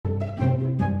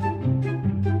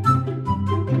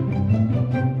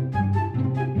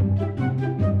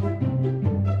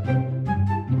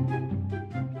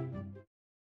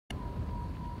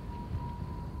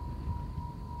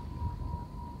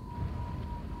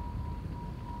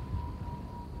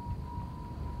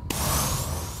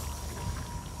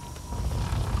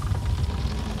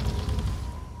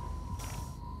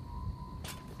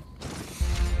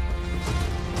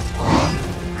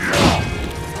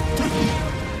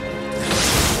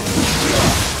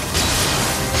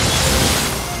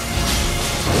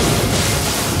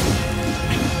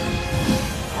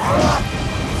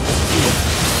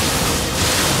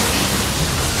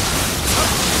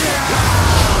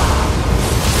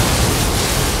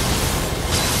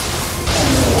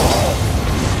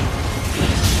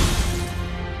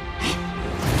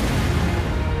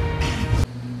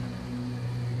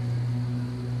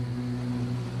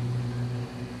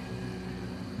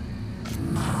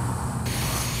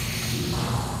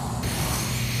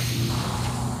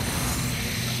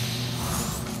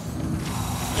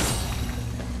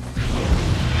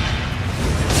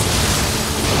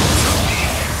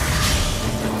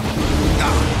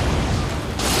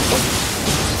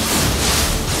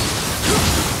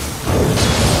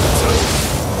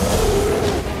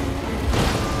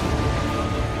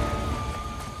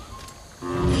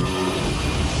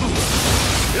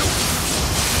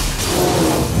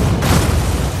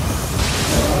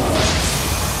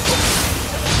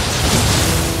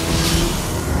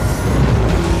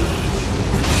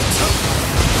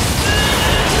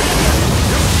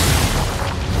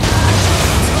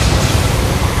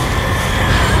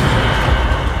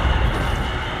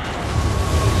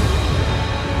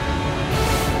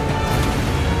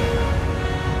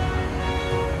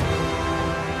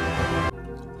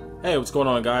Hey, what's going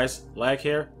on, guys? Lag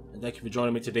here, and thank you for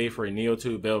joining me today for a Nioh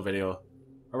 2 build video.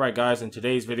 Alright guys, in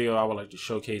today's video I would like to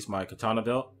showcase my katana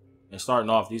build. And starting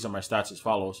off, these are my stats as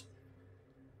follows.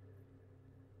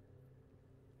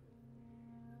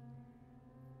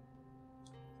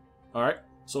 Alright,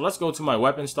 so let's go to my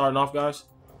weapons starting off, guys.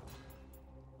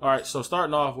 Alright, so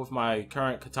starting off with my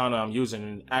current katana I'm using,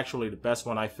 and actually the best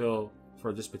one I feel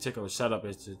for this particular setup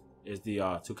is the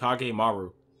Tsukage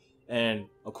Maru. And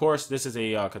of course, this is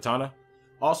a katana.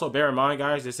 Also, bear in mind,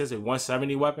 guys, this is a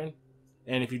 170 weapon.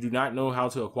 And if you do not know how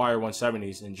to acquire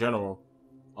 170s in general,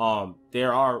 they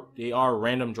are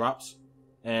random drops.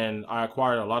 And I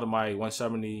acquired a lot of my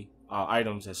 170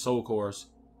 items as soul cores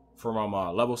from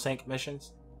level sync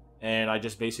missions. And I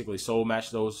just basically soul match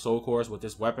those soul cores with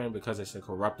this weapon because it's a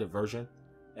corrupted version.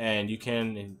 And you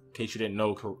can, in case you didn't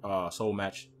know, soul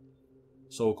match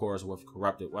soul cores with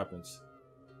corrupted weapons.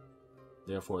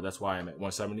 Therefore, that's why I'm at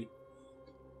 170.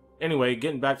 Anyway,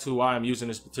 getting back to why I'm using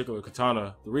this particular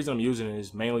katana, the reason I'm using it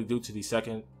is mainly due to the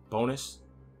second bonus.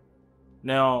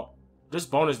 Now, this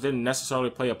bonus didn't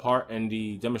necessarily play a part in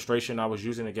the demonstration I was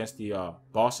using against the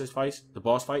boss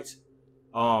fights.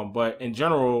 But in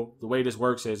general, the way this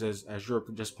works is as you're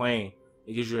just playing,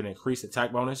 it gives you an increased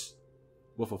attack bonus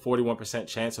with a 41%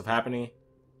 chance of happening.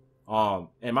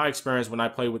 In my experience, when I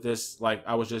played with this, like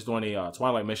I was just doing a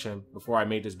Twilight mission before I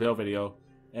made this build video,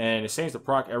 and it seems to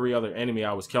proc every other enemy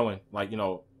I was killing, like, you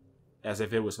know, as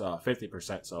if it was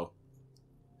 50%. So,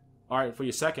 all right, for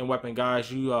your second weapon, guys,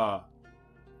 you don't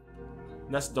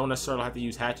necessarily have to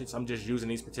use hatchets. I'm just using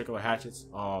these particular hatchets,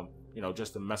 you know,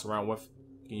 just to mess around with.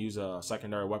 You can use a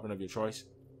secondary weapon of your choice.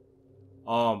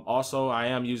 Also, I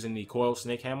am using the coil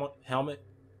snake helmet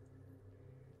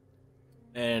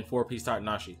and 4-piece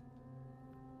Tatanashi.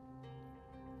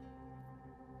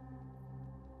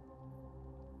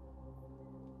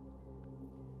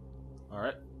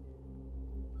 Alright.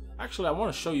 Actually, I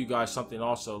want to show you guys something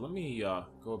also. Let me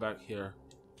go back here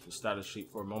to the status sheet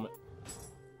for a moment.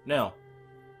 Now,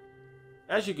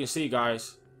 as you can see,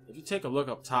 guys, if you take a look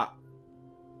up top,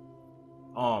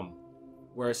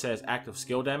 where it says active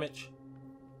skill damage,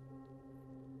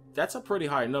 that's a pretty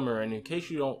high number. And in case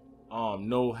you don't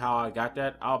know how I got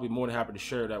that, I'll be more than happy to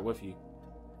share that with you.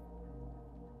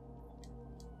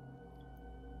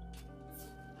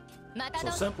 So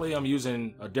simply, I'm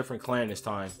using a different clan this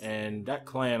time, and that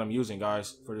clan I'm using,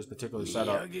 guys, for this particular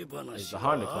setup is the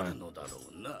Honda clan.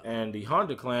 And the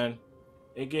Honda clan,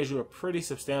 it gives you a pretty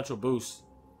substantial boost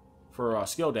for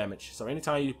skill damage. So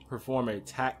anytime you perform an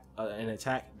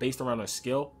attack based around a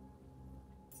skill,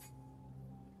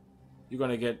 you're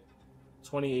gonna get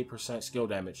 28% skill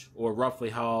damage, or roughly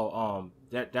how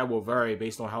that will vary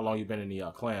based on how long you've been in the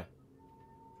clan.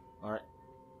 All right.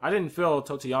 I didn't feel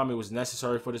Totoyami was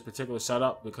necessary for this particular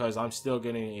setup because I'm still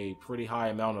getting a pretty high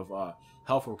amount of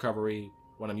health recovery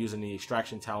when I'm using the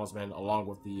extraction talisman along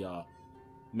with the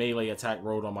melee attack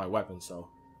rolled on my weapon. So,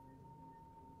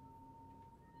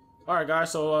 alright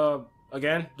guys, so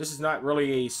again, this is not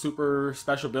really a super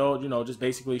special build, you know, just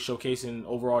basically showcasing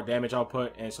overall damage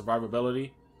output and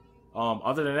survivability.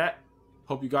 Other than that,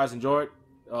 hope you guys enjoyed.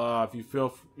 If you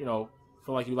feel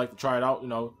like you'd like to try it out, you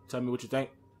know, tell me what you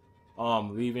think.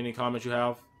 Leave any comments you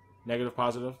have, negative,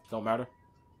 positive, don't matter.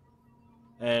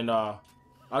 And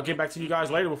I'll get back to you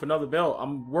guys later with another build.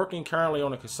 I'm working currently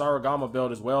on a Kasaragama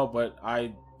build as well, but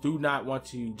I do not want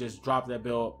to just drop that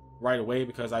build right away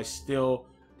because I still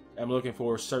am looking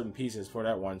for certain pieces for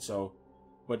that one. So,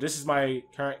 but this is my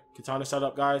current katana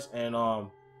setup, guys, and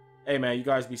hey man, you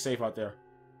guys be safe out there.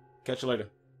 Catch you later.